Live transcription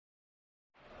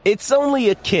It's only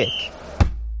a kick,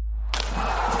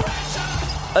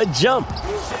 a jump,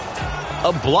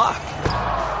 a block.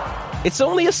 It's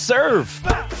only a serve.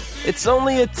 It's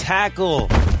only a tackle,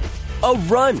 a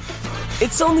run.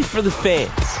 It's only for the fans.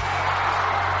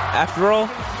 After all,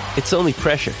 it's only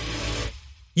pressure.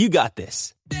 You got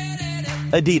this.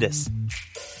 Adidas.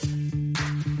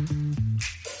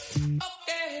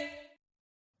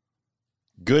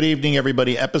 Good evening,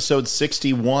 everybody. Episode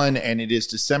 61, and it is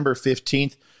December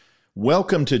 15th.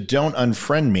 Welcome to Don't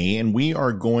Unfriend Me, and we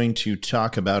are going to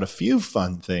talk about a few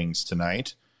fun things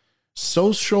tonight.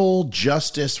 Social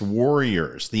Justice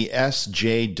Warriors, the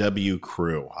SJW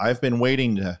crew. I've been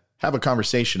waiting to have a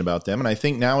conversation about them, and I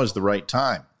think now is the right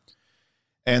time.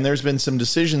 And there's been some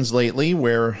decisions lately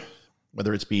where,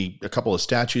 whether it's be a couple of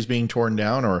statues being torn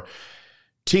down or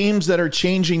teams that are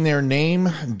changing their name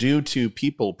due to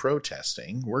people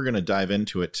protesting. We're going to dive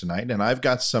into it tonight, and I've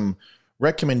got some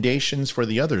recommendations for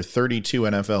the other 32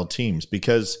 NFL teams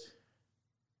because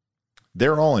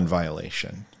they're all in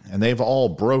violation, and they've all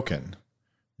broken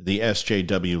the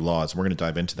SJW laws. We're going to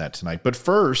dive into that tonight. But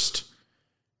first,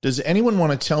 does anyone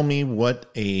want to tell me what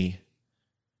a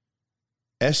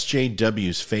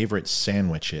SJW's favorite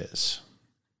sandwich is?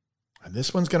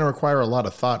 This one's going to require a lot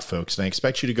of thought, folks, and I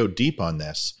expect you to go deep on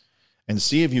this and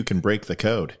see if you can break the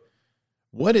code.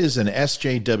 What is an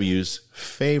SJW's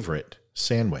favorite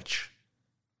sandwich?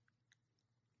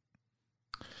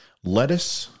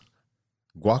 Lettuce,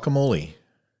 guacamole,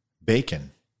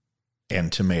 bacon,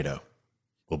 and tomato.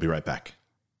 We'll be right back.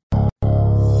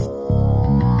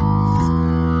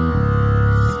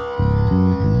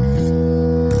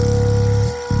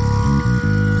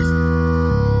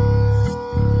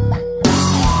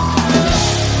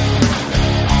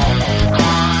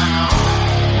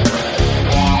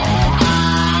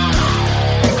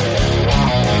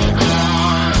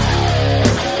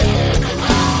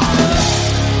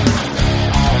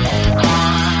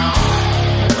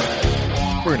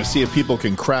 See if people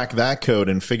can crack that code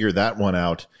and figure that one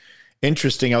out.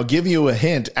 Interesting. I'll give you a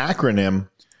hint. Acronym.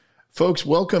 Folks,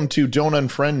 welcome to Don't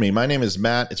Unfriend Me. My name is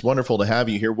Matt. It's wonderful to have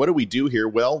you here. What do we do here?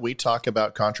 Well, we talk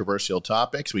about controversial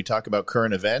topics. We talk about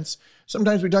current events.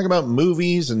 Sometimes we talk about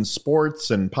movies and sports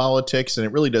and politics, and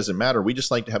it really doesn't matter. We just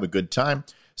like to have a good time.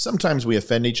 Sometimes we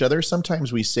offend each other.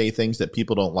 Sometimes we say things that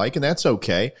people don't like, and that's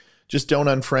okay. Just don't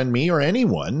unfriend me or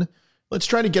anyone. Let's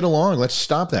try to get along. Let's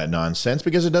stop that nonsense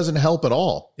because it doesn't help at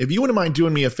all. If you wouldn't mind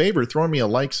doing me a favor, throwing me a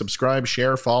like, subscribe,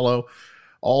 share, follow,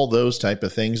 all those type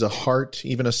of things, a heart,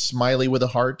 even a smiley with a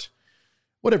heart,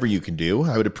 whatever you can do,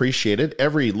 I would appreciate it.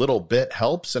 Every little bit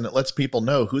helps, and it lets people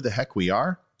know who the heck we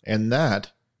are, and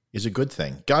that is a good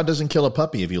thing. God doesn't kill a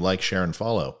puppy if you like, share, and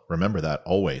follow. Remember that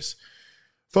always.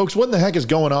 Folks, what in the heck is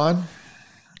going on?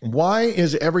 Why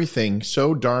is everything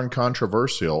so darn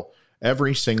controversial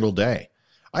every single day?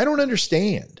 I don't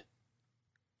understand.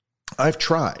 I've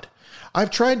tried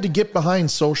to get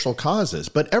behind social causes,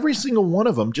 but every single one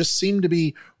of them just seem to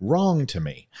be wrong to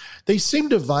me. They seem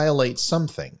to violate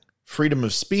something. Freedom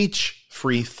of speech,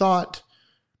 free thought,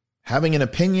 having an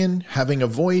opinion, having a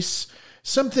voice.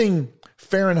 Something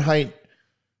Fahrenheit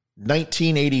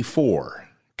 1984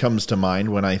 comes to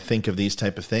mind when I think of these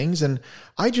type of things, and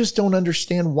I just don't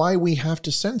understand why we have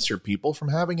to censor people from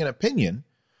having an opinion.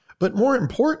 But more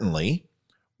importantly,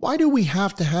 why do we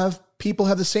have to have people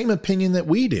have the same opinion that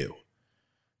we do?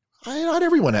 Not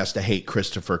everyone has to hate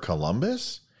Christopher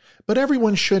Columbus, but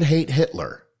everyone should hate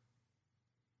Hitler.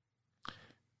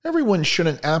 Everyone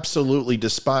shouldn't absolutely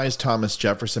despise Thomas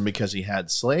Jefferson because he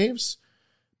had slaves,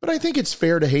 but I think it's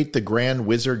fair to hate the Grand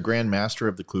Wizard, Grand Master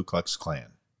of the Ku Klux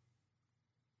Klan.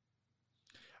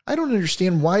 I don't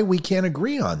understand why we can't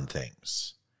agree on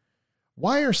things.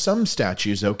 Why are some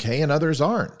statues okay and others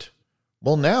aren't?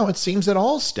 Well, now it seems that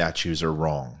all statues are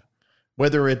wrong,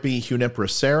 whether it be Junipero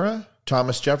Serra,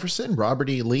 Thomas Jefferson, Robert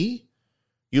E. Lee,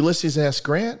 Ulysses S.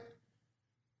 Grant,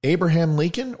 Abraham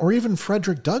Lincoln, or even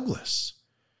Frederick Douglass.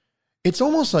 It's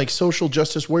almost like social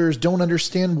justice warriors don't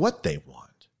understand what they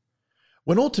want,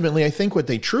 when ultimately I think what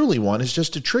they truly want is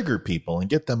just to trigger people and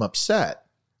get them upset.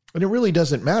 And it really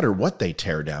doesn't matter what they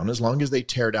tear down as long as they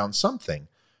tear down something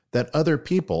that other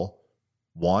people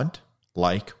want,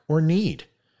 like, or need.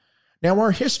 Now,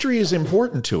 our history is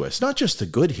important to us, not just the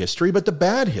good history, but the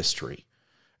bad history.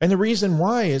 And the reason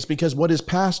why is because what is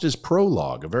past is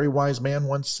prologue. A very wise man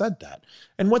once said that.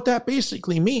 And what that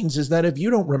basically means is that if you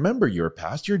don't remember your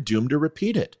past, you're doomed to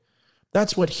repeat it.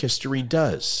 That's what history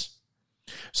does.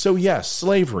 So yes,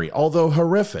 slavery, although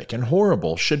horrific and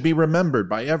horrible, should be remembered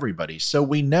by everybody so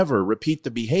we never repeat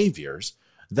the behaviors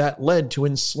that led to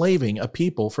enslaving a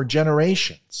people for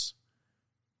generations.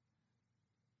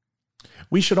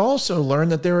 We should also learn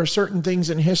that there are certain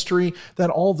things in history that,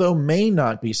 although may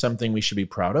not be something we should be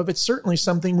proud of, it's certainly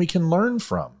something we can learn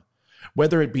from,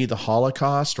 whether it be the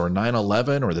Holocaust or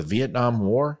 9/11 or the Vietnam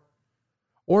War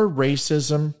or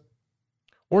racism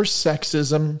or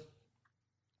sexism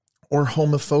or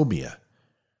homophobia.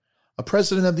 A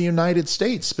president of the United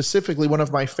States, specifically one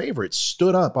of my favorites,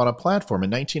 stood up on a platform in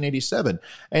 1987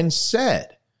 and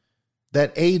said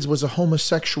that AIDS was a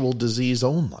homosexual disease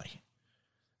only.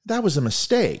 That was a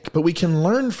mistake, but we can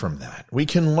learn from that. We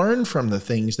can learn from the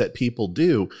things that people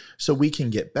do so we can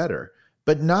get better,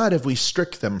 but not if we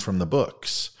strict them from the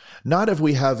books. Not if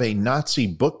we have a Nazi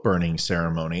book burning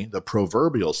ceremony, the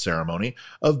proverbial ceremony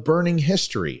of burning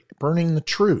history, burning the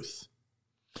truth.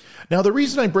 Now, the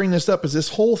reason I bring this up is this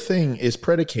whole thing is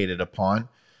predicated upon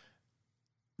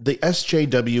the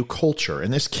SJW culture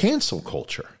and this cancel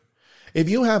culture. If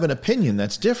you have an opinion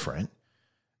that's different,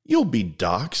 you'll be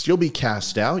doxxed, you'll be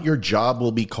cast out, your job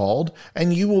will be called,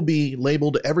 and you will be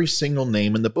labeled every single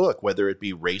name in the book, whether it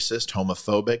be racist,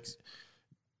 homophobic,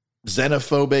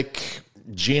 xenophobic,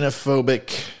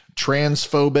 genophobic,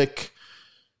 transphobic,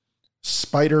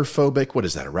 spiderphobic. What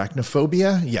is that,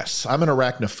 arachnophobia? Yes, I'm an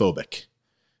arachnophobic.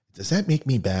 Does that make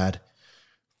me bad?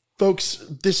 Folks,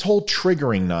 this whole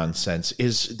triggering nonsense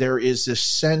there is this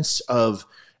sense of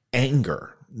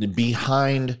anger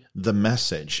behind the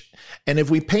message. And if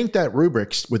we paint that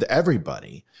rubric with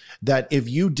everybody, that if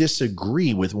you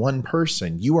disagree with one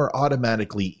person, you are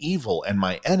automatically evil and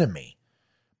my enemy,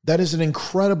 that is an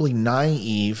incredibly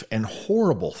naive and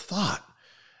horrible thought.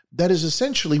 That is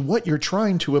essentially what you're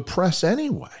trying to oppress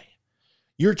anyway.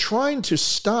 You're trying to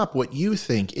stop what you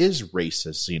think is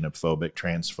racist, xenophobic,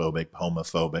 transphobic,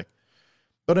 homophobic.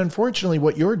 But unfortunately,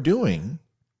 what you're doing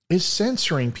is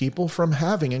censoring people from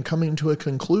having and coming to a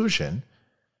conclusion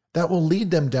that will lead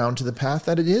them down to the path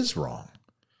that it is wrong.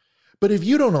 But if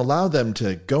you don't allow them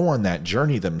to go on that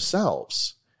journey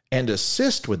themselves and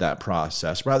assist with that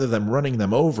process rather than running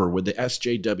them over with the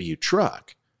SJW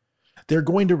truck, they're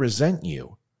going to resent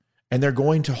you and they're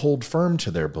going to hold firm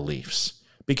to their beliefs.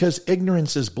 Because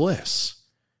ignorance is bliss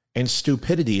and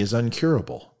stupidity is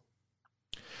uncurable.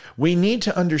 We need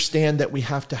to understand that we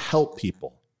have to help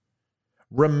people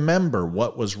remember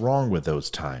what was wrong with those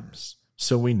times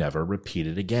so we never repeat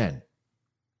it again.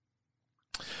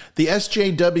 The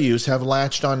SJWs have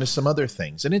latched onto some other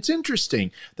things, and it's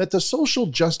interesting that the social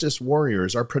justice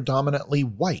warriors are predominantly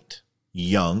white,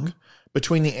 young,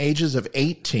 between the ages of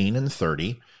 18 and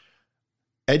 30,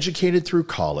 educated through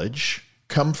college,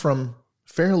 come from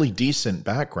fairly decent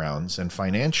backgrounds and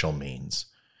financial means.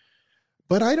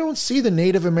 But I don't see the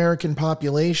Native American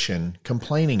population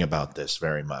complaining about this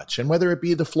very much. And whether it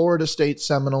be the Florida State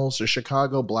Seminoles, the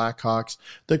Chicago Blackhawks,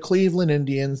 the Cleveland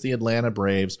Indians, the Atlanta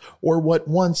Braves, or what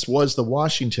once was the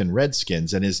Washington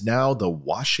Redskins and is now the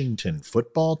Washington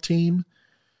football team,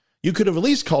 you could have at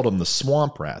least called them the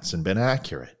Swamp Rats and been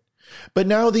accurate. But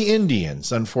now the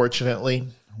Indians, unfortunately,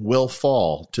 will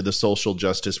fall to the social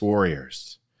justice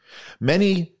warriors.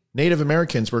 Many Native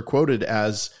Americans were quoted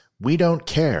as, "We don't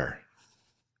care."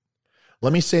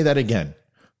 Let me say that again.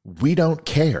 We don't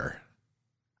care.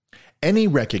 Any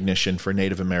recognition for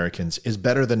Native Americans is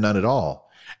better than none at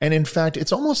all. And in fact,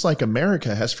 it's almost like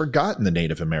America has forgotten the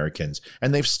Native Americans,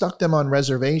 and they've stuck them on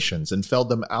reservations and fed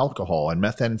them alcohol and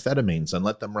methamphetamines and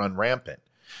let them run rampant.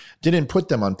 Didn't put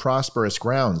them on prosperous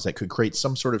grounds that could create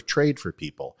some sort of trade for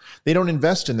people. They don't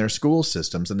invest in their school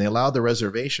systems, and they allow the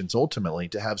reservations ultimately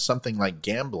to have something like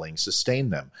gambling sustain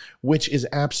them, which is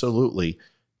absolutely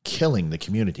killing the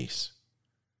communities.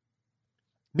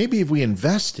 Maybe if we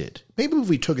invested, maybe if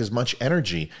we took as much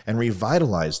energy and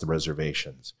revitalized the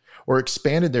reservations or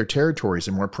expanded their territories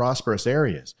in more prosperous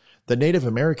areas, the Native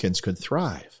Americans could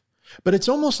thrive. But it's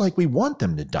almost like we want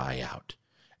them to die out.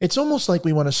 It's almost like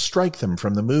we want to strike them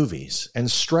from the movies and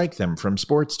strike them from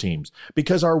sports teams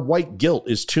because our white guilt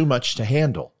is too much to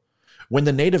handle. When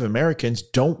the Native Americans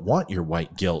don't want your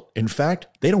white guilt. In fact,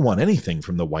 they don't want anything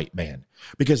from the white man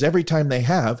because every time they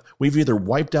have, we've either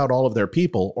wiped out all of their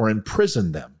people or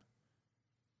imprisoned them.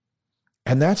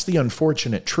 And that's the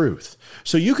unfortunate truth.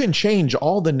 So you can change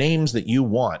all the names that you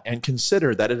want and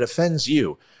consider that it offends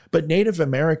you. But Native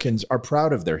Americans are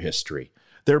proud of their history.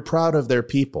 They're proud of their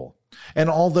people. And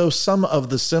although some of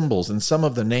the symbols and some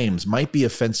of the names might be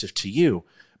offensive to you,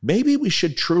 maybe we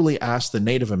should truly ask the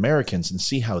Native Americans and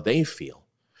see how they feel.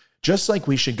 Just like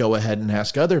we should go ahead and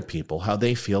ask other people how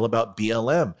they feel about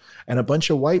BLM and a bunch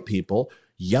of white people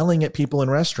yelling at people in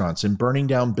restaurants and burning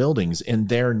down buildings in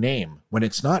their name when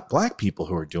it's not black people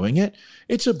who are doing it,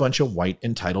 it's a bunch of white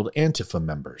entitled Antifa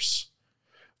members.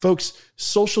 Folks,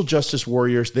 social justice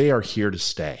warriors, they are here to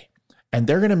stay. and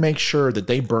they're going to make sure that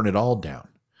they burn it all down.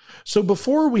 So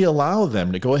before we allow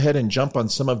them to go ahead and jump on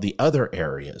some of the other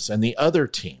areas and the other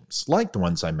teams, like the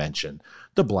ones I mentioned,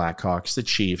 the Blackhawks, the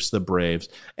Chiefs, the Braves,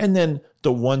 and then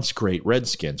the once great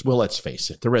Redskins. Well, let's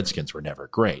face it, the Redskins were never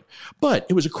great, but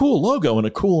it was a cool logo and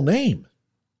a cool name.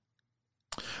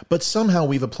 But somehow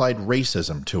we've applied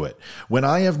racism to it, when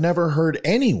I have never heard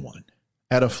anyone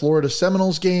at a Florida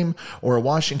Seminoles game or a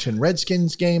Washington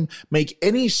Redskins game make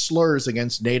any slurs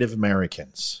against Native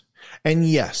Americans. And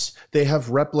yes, they have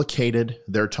replicated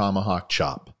their tomahawk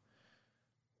chop.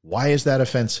 Why is that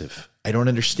offensive? I don't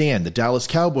understand. The Dallas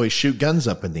Cowboys shoot guns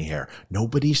up in the air.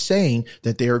 Nobody's saying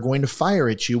that they are going to fire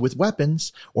at you with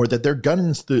weapons, or that they're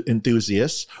gun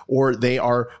enthusiasts, or they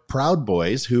are Proud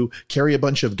Boys who carry a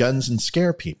bunch of guns and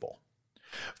scare people.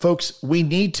 Folks, we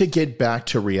need to get back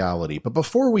to reality. But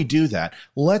before we do that,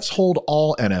 let's hold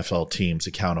all NFL teams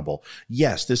accountable.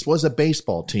 Yes, this was a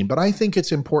baseball team, but I think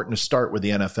it's important to start with the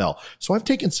NFL. So I've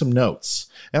taken some notes,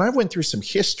 and I went through some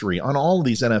history on all of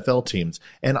these NFL teams,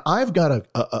 and I've got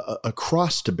a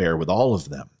cross to bear with all of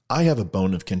them. I have a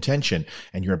bone of contention,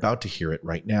 and you're about to hear it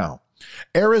right now.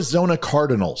 Arizona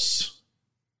Cardinals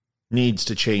needs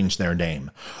to change their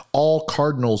name. All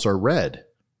Cardinals are red,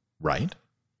 right?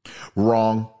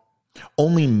 Wrong.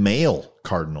 Only male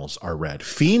cardinals are red.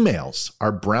 Females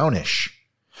are brownish.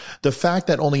 The fact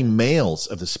that only males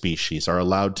of the species are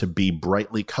allowed to be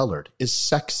brightly colored is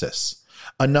sexist,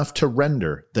 enough to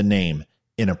render the name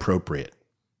inappropriate.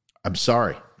 I'm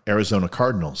sorry, Arizona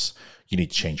Cardinals, you need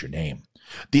to change your name.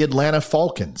 The Atlanta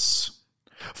Falcons.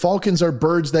 Falcons are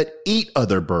birds that eat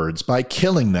other birds by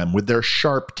killing them with their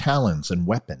sharp talons and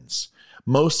weapons,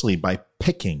 mostly by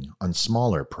picking on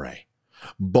smaller prey.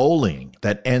 Bullying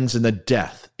that ends in the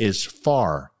death is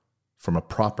far from a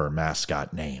proper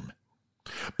mascot name.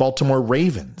 Baltimore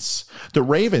Ravens. The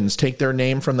Ravens take their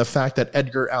name from the fact that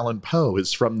Edgar Allan Poe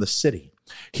is from the city.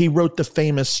 He wrote the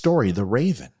famous story, The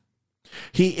Raven.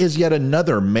 He is yet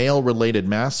another male-related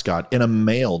mascot in a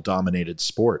male-dominated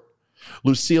sport.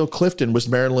 Lucille Clifton was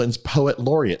Maryland's poet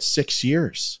laureate 6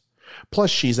 years. Plus,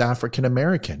 she's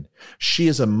African-American. She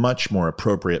is a much more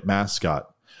appropriate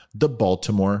mascot. The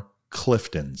Baltimore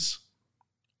Cliftons.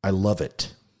 I love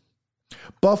it.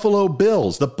 Buffalo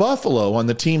Bills. The buffalo on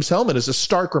the team's helmet is a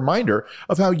stark reminder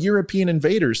of how European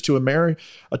invaders to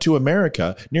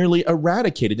America nearly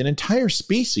eradicated an entire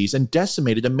species and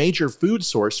decimated a major food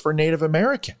source for Native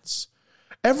Americans.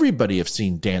 Everybody have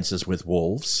seen Dances with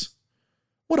Wolves.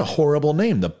 What a horrible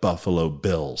name, the Buffalo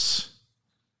Bills.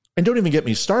 And don't even get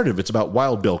me started if it's about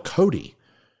Wild Bill Cody.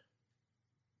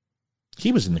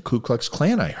 He was in the Ku Klux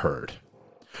Klan, I heard.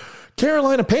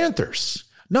 Carolina Panthers.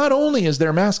 Not only is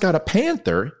their mascot a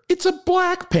panther, it's a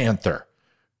black panther.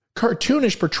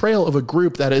 Cartoonish portrayal of a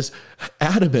group that is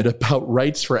adamant about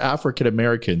rights for African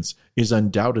Americans is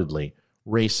undoubtedly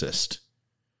racist.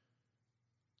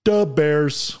 The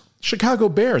Bears. Chicago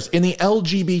Bears in the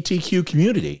LGBTQ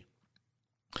community.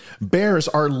 Bears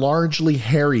are largely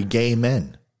hairy gay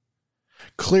men.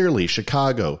 Clearly,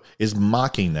 Chicago is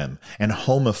mocking them, and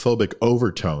homophobic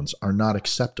overtones are not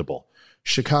acceptable.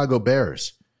 Chicago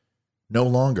Bears, no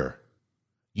longer.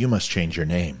 You must change your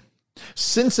name.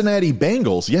 Cincinnati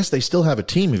Bengals, yes, they still have a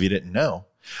team if you didn't know.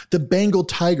 The Bengal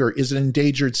tiger is an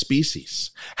endangered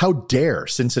species. How dare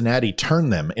Cincinnati turn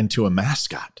them into a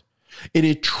mascot?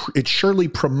 It surely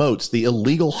promotes the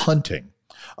illegal hunting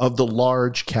of the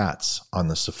large cats on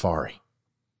the safari.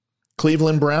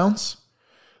 Cleveland Browns?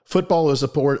 Football is a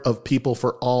sport of people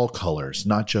for all colors,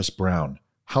 not just brown.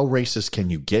 How racist can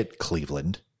you get,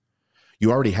 Cleveland? You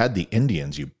already had the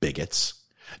Indians, you bigots.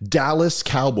 Dallas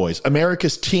Cowboys,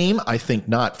 America's team? I think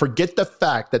not. Forget the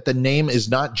fact that the name is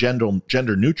not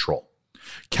gender neutral.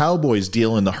 Cowboys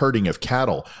deal in the herding of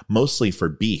cattle, mostly for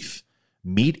beef.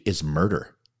 Meat is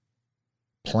murder.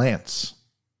 Plants.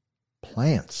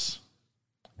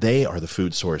 They are the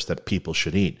food source that people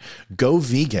should eat. Go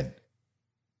vegan.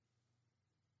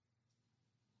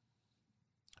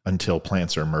 Until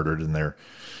plants are murdered and they're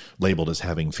labeled as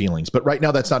having feelings. But right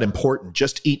now, that's not important.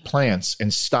 Just eat plants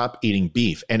and stop eating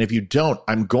beef. And if you don't,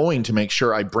 I'm going to make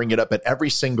sure I bring it up at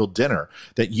every single dinner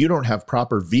that you don't have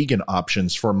proper vegan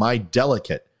options for my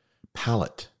delicate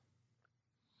palate.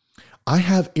 I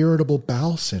have irritable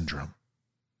bowel syndrome.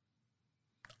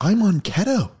 I'm on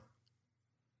keto.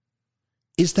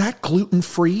 Is that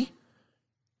gluten-free?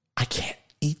 I can't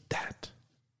eat that.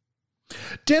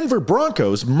 Denver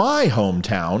Broncos, my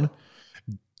hometown.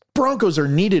 Broncos are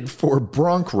needed for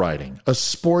bronc riding, a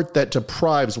sport that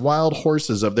deprives wild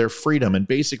horses of their freedom and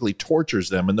basically tortures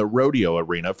them in the rodeo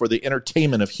arena for the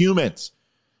entertainment of humans.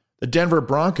 The Denver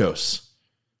Broncos,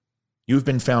 you've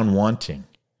been found wanting.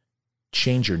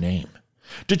 Change your name.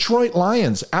 Detroit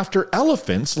Lions, after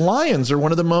elephants, lions are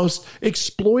one of the most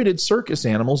exploited circus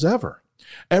animals ever.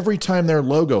 Every time their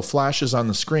logo flashes on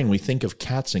the screen, we think of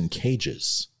cats in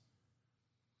cages.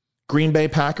 Green Bay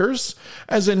Packers,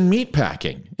 as in meat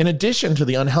packing. In addition to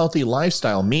the unhealthy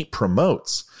lifestyle meat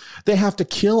promotes, they have to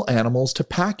kill animals to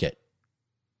pack it.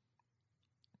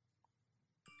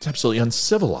 It's absolutely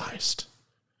uncivilized.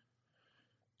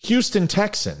 Houston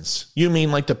Texans, you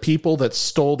mean like the people that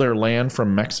stole their land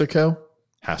from Mexico?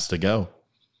 Has to go.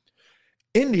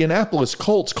 Indianapolis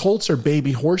Colts, Colts are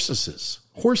baby horses.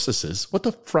 Horses? What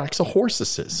the frack's a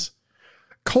horses?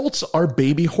 Colts are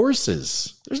baby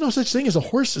horses. There's no such thing as a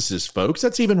horses, folks.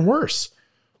 That's even worse.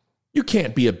 You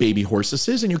can't be a baby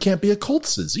horses and you can't be a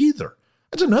Coltses either.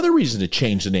 That's another reason to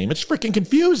change the name. It's freaking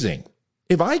confusing.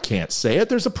 If I can't say it,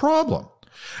 there's a problem.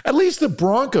 At least the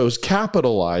Broncos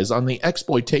capitalize on the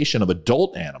exploitation of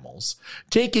adult animals.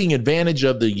 Taking advantage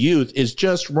of the youth is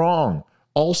just wrong.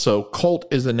 Also, Colt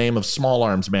is the name of small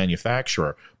arms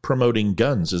manufacturer. Promoting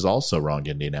guns is also wrong,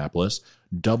 Indianapolis.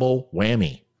 Double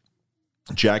whammy.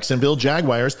 Jacksonville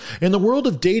Jaguars. In the world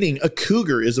of dating, a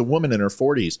cougar is a woman in her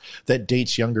 40s that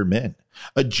dates younger men.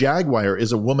 A jaguar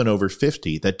is a woman over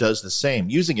 50 that does the same.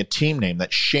 Using a team name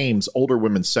that shames older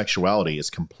women's sexuality is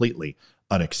completely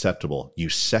unacceptable, you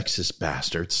sexist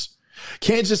bastards.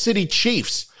 Kansas City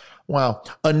Chiefs. Wow,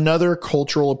 another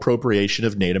cultural appropriation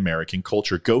of Native American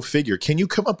culture. Go figure. Can you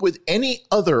come up with any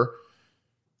other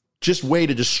just way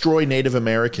to destroy Native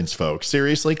Americans, folks?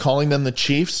 Seriously, calling them the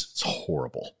Chiefs? It's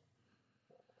horrible.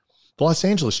 The Los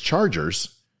Angeles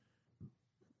Chargers.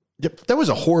 That was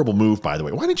a horrible move, by the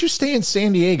way. Why didn't you stay in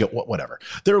San Diego? Whatever.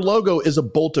 Their logo is a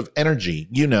bolt of energy.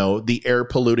 You know, the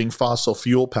air-polluting fossil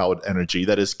fuel-powered energy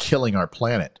that is killing our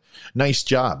planet. Nice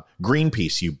job.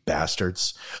 Greenpeace, you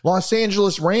bastards. Los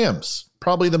Angeles Rams.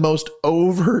 Probably the most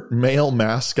overt male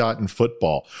mascot in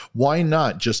football. Why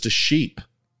not just a sheep?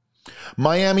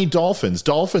 Miami Dolphins.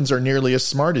 Dolphins are nearly as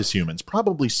smart as humans,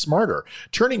 probably smarter.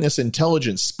 Turning this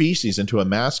intelligent species into a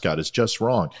mascot is just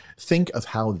wrong. Think of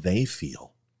how they feel.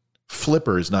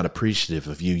 Flipper is not appreciative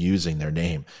of you using their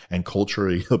name and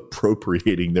culturally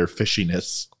appropriating their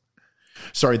fishiness.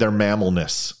 Sorry, their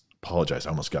mammalness. Apologize, I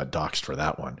almost got doxxed for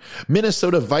that one.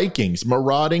 Minnesota Vikings,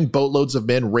 marauding boatloads of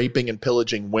men, raping and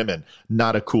pillaging women.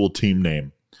 Not a cool team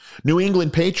name. New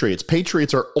England Patriots.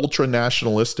 Patriots are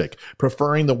ultra-nationalistic,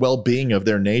 preferring the well-being of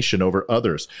their nation over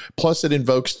others. Plus, it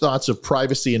invokes thoughts of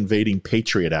privacy invading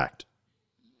Patriot Act.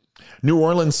 New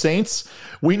Orleans Saints,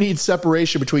 we need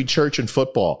separation between church and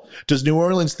football. Does New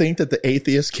Orleans think that the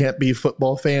atheists can't be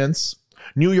football fans?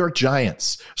 New York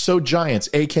Giants. So giants,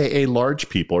 a.k.a. large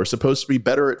people, are supposed to be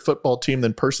better at football team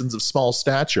than persons of small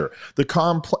stature.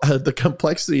 The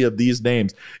complexity of these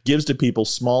names gives to people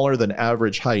smaller than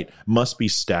average height must be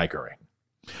staggering.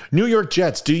 New York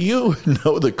Jets. Do you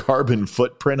know the carbon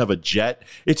footprint of a jet?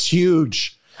 It's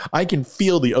huge. I can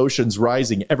feel the oceans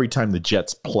rising every time the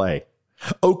Jets play.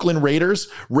 Oakland Raiders.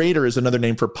 Raider is another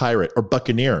name for pirate or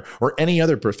buccaneer or any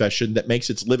other profession that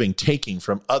makes its living taking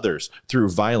from others through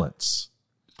violence.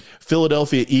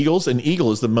 Philadelphia Eagles. An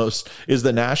eagle is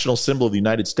the national symbol of the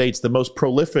United States, the most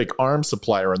prolific arms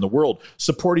supplier in the world.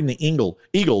 Supporting the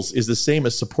Eagles is the same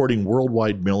as supporting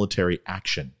worldwide military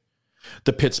action.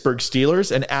 The Pittsburgh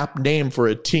Steelers, an apt name for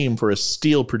a team for a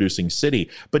steel-producing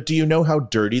city. But do you know how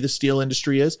dirty the steel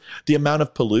industry is? The amount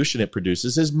of pollution it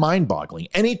produces is mind-boggling.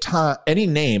 Any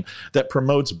name that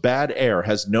promotes bad air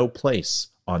has no place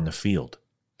on the field.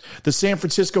 The San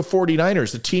Francisco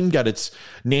 49ers, the team got its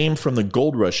name from the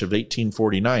gold rush of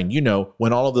 1849. You know,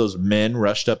 when all of those men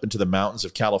rushed up into the mountains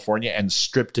of California and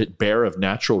stripped it bare of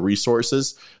natural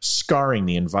resources, scarring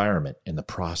the environment in the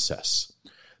process.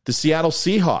 The Seattle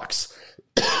Seahawks.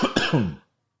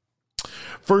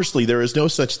 Firstly, there is no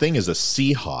such thing as a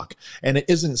Seahawk, and it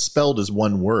isn't spelled as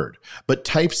one word. But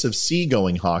types of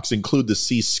seagoing hawks include the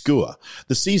Sea Skua.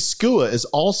 The Sea Skua is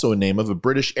also a name of a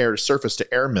British air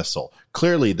surface-to-air missile.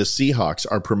 Clearly, the Seahawks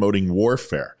are promoting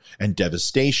warfare and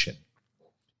devastation.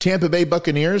 Tampa Bay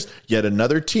Buccaneers, yet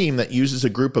another team that uses a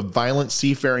group of violent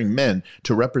seafaring men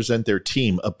to represent their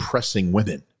team oppressing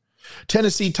women.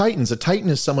 Tennessee Titans. A Titan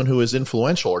is someone who is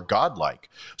influential or godlike.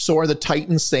 So are the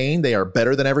Titans saying they are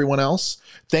better than everyone else?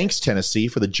 Thanks, Tennessee,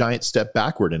 for the giant step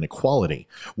backward in equality.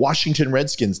 Washington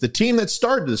Redskins, the team that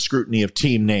started the scrutiny of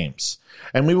team names.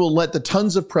 And we will let the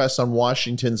tons of press on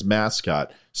Washington's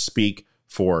mascot speak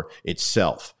for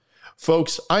itself.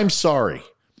 Folks, I'm sorry.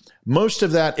 Most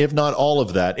of that, if not all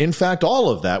of that, in fact, all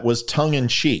of that was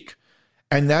tongue-in-cheek.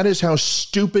 And that is how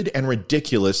stupid and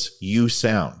ridiculous you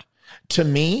sound. To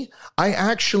me, I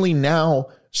actually now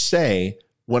say,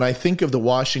 when I think of the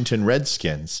Washington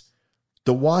Redskins,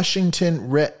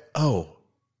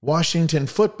 Washington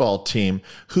football team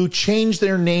who changed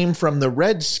their name from the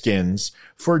Redskins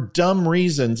for dumb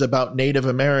reasons about Native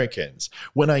Americans.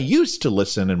 When I used to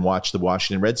listen and watch the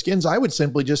Washington Redskins, I would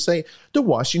simply just say the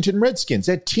Washington Redskins,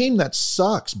 that team that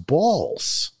sucks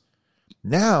balls.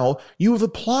 Now you have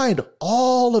applied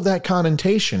all of that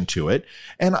connotation to it,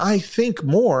 and I think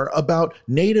more about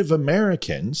Native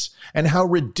Americans and how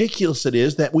ridiculous it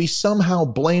is that we somehow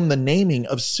blame the naming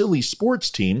of silly sports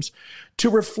teams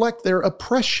to reflect their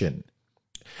oppression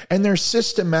and their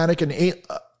systematic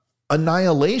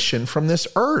annihilation from this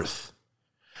earth.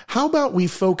 How about we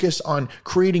focus on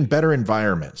creating better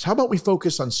environments? How about we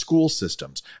focus on school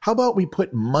systems? How about we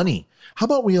put money? How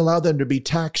about we allow them to be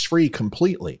tax-free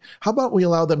completely? How about we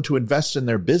allow them to invest in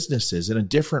their businesses in a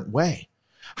different way?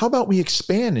 How about we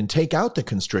expand and take out the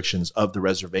constrictions of the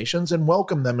reservations and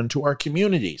welcome them into our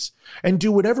communities and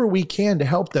do whatever we can to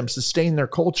help them sustain their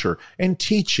culture and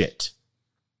teach it?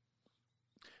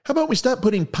 How about we stop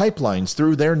putting pipelines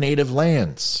through their native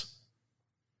lands?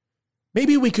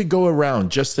 Maybe we could go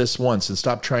around just this once and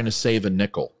stop trying to save a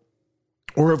nickel.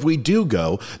 Or if we do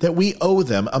go, that we owe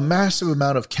them a massive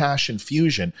amount of cash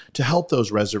infusion to help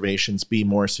those reservations be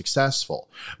more successful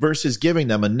versus giving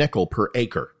them a nickel per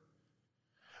acre.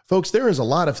 Folks, there is a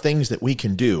lot of things that we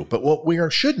can do, but what we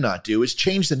should not do is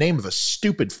change the name of a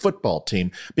stupid football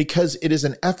team because it is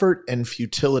an effort and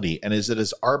futility and is it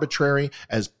as arbitrary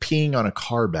as peeing on a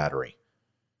car battery.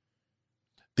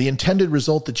 The intended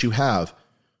result that you have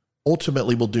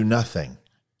ultimately will do nothing,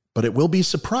 but it will be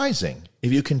surprising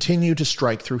if you continue to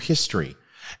strike through history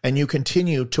and you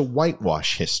continue to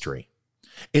whitewash history.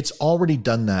 It's already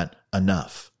done that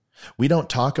enough. We don't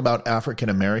talk about African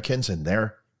Americans and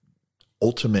their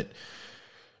ultimate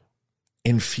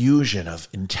infusion of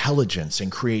intelligence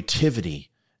and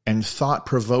creativity and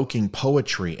thought-provoking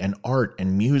poetry and art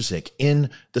and music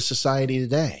in the society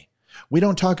today. We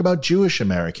don't talk about Jewish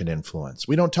American influence.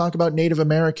 We don't talk about Native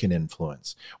American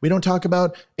influence. We don't talk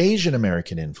about Asian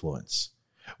American influence.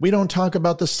 We don't talk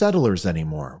about the settlers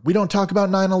anymore. We don't talk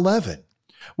about 9/11.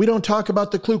 We don't talk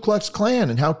about the Ku Klux Klan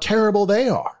and how terrible they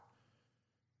are.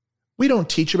 We don't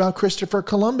teach about Christopher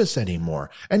Columbus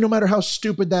anymore. And no matter how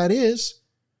stupid that is,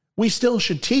 we still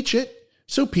should teach it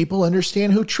so people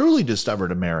understand who truly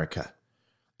discovered America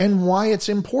and why it's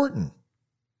important.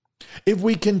 If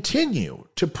we continue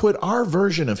to put our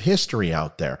version of history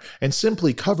out there and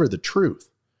simply cover the truth,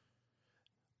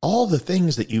 all the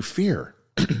things that you fear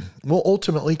will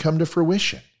ultimately come to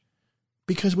fruition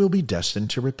because we'll be destined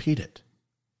to repeat it.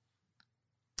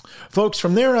 Folks,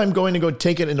 from there, I'm going to go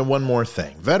take it into one more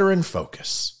thing. Veteran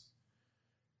focus.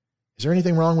 Is there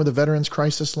anything wrong with the Veterans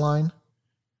Crisis line?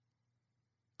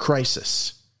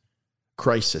 Crisis.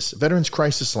 Veterans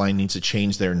Crisis line needs to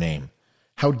change their name.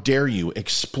 How dare you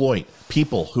exploit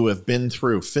people who have been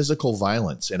through physical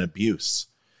violence and abuse?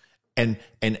 And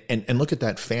look at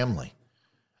that family.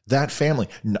 That family.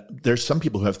 There's some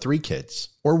people who have 3 kids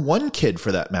or 1 kid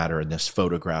for that matter in this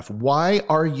photograph. Why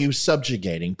are you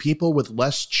subjugating people with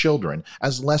less children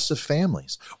as less of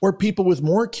families or people with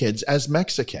more kids as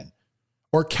Mexican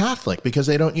or Catholic because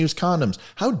they don't use condoms?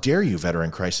 How dare you,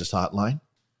 Veteran Crisis Hotline?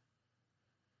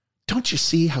 Don't you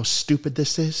see how stupid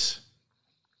this is?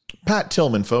 Pat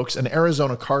Tillman, folks, an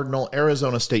Arizona Cardinal,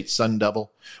 Arizona State Sun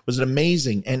Devil, was an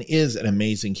amazing and is an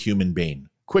amazing human being.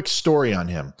 Quick story on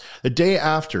him. The day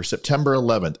after September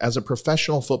 11th, as a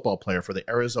professional football player for the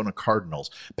Arizona Cardinals,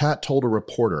 Pat told a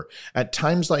reporter, "At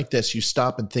times like this, you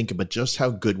stop and think about just how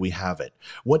good we have it,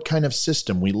 what kind of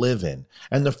system we live in,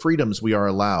 and the freedoms we are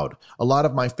allowed. A lot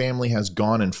of my family has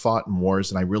gone and fought in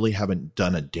wars, and I really haven't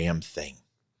done a damn thing."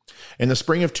 In the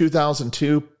spring of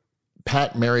 2002,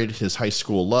 Pat married his high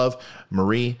school love,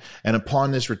 Marie, and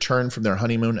upon his return from their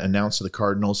honeymoon, announced to the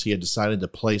Cardinals he had decided to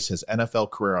place his NFL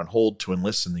career on hold to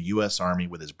enlist in the U.S. Army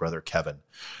with his brother Kevin.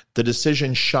 The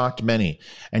decision shocked many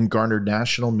and garnered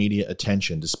national media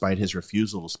attention despite his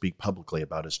refusal to speak publicly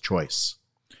about his choice.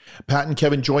 Pat and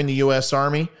Kevin joined the U.S.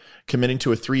 Army. Committing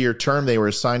to a 3-year term, they were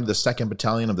assigned to the 2nd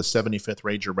Battalion of the 75th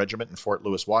Ranger Regiment in Fort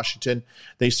Lewis, Washington.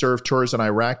 They served tours in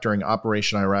Iraq during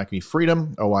Operation Iraqi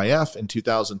Freedom, OIF, in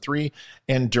 2003,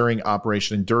 and during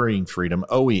Operation Enduring Freedom,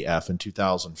 OEF, in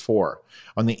 2004.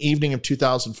 On the evening of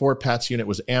 2004, Pat's unit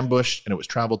was ambushed, and it was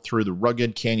traveled through the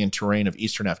rugged canyon terrain of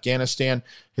eastern Afghanistan.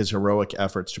 His heroic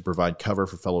efforts to provide cover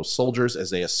for fellow soldiers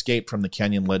as they escaped from the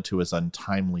canyon led to his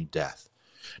untimely death.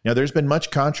 Now, there's been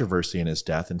much controversy in his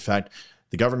death. In fact,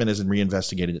 the government has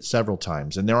reinvestigated it several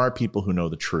times, and there are people who know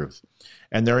the truth.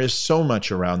 And there is so much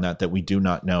around that we do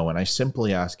not know. And I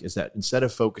simply ask is that instead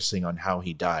of focusing on how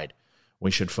he died,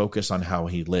 we should focus on how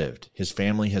he lived. His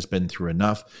family has been through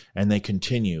enough, and they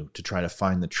continue to try to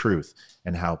find the truth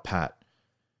and how Pat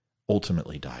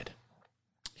ultimately died.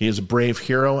 He is a brave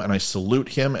hero, and I salute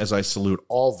him as I salute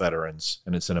all veterans,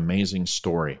 and it's an amazing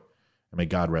story. And may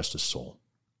God rest his soul.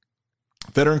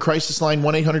 Veteran Crisis Line,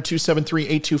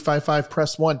 1-800-273-8255,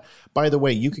 press 1. By the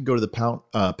way, you can go to the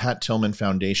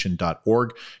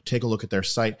PatTillmanFoundation.org. Take a look at their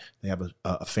site. They have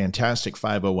a fantastic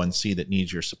 501c that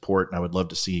needs your support, and I would love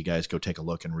to see you guys go take a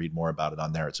look and read more about it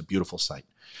on there. It's a beautiful site.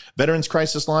 Veterans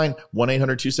Crisis Line,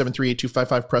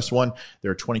 1-800-273-8255, press 1.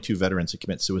 There are 22 veterans that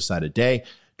commit suicide a day.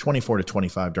 24 to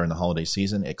 25 during the holiday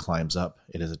season. It climbs up.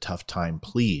 It is a tough time.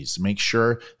 Please make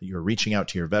sure that you're reaching out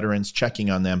to your veterans,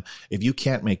 checking on them. If you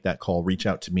can't make that call, reach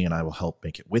out to me and I will help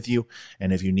make it with you.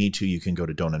 And if you need to, you can go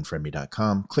to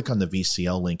don'tunfriendme.com, click on the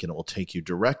VCL link, and it will take you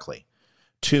directly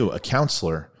to a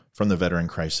counselor from the Veteran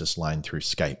Crisis Line through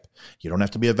Skype. You don't have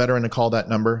to be a veteran to call that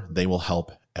number. They will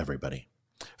help everybody.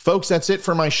 Folks, that's it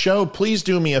for my show. Please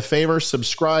do me a favor,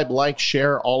 subscribe, like,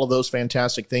 share, all of those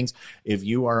fantastic things. If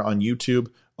you are on YouTube,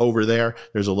 over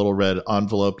there's a little red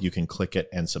envelope. You can click it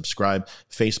and subscribe.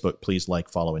 Facebook, please like,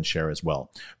 follow, and share as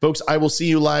well. Folks, I will see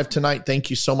you live tonight. Thank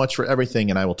you so much for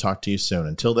everything, and I will talk to you soon.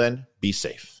 Until then, be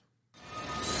safe.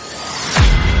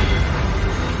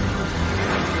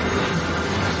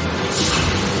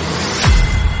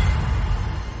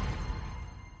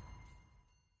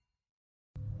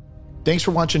 Thanks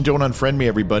for watching Don't Unfriend Me,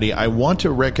 everybody. I want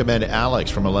to recommend Alex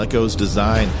from Aleko's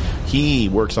Design. He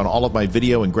works on all of my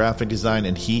video and graphic design,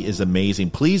 and he is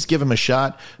amazing. Please give him a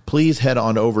shot. Please head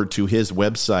on over to his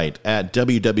website at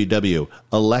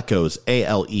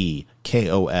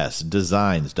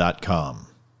www.alekosdesigns.com.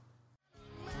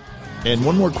 And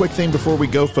one more quick thing before we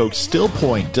go, folks. Still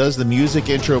Point does the music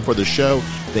intro for the show.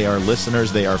 They are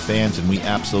listeners, they are fans, and we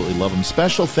absolutely love them.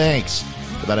 Special thanks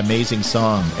for that amazing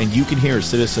song. And you can hear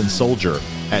Citizen Soldier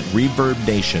at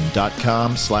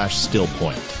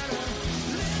ReverbNation.com/stillpoint.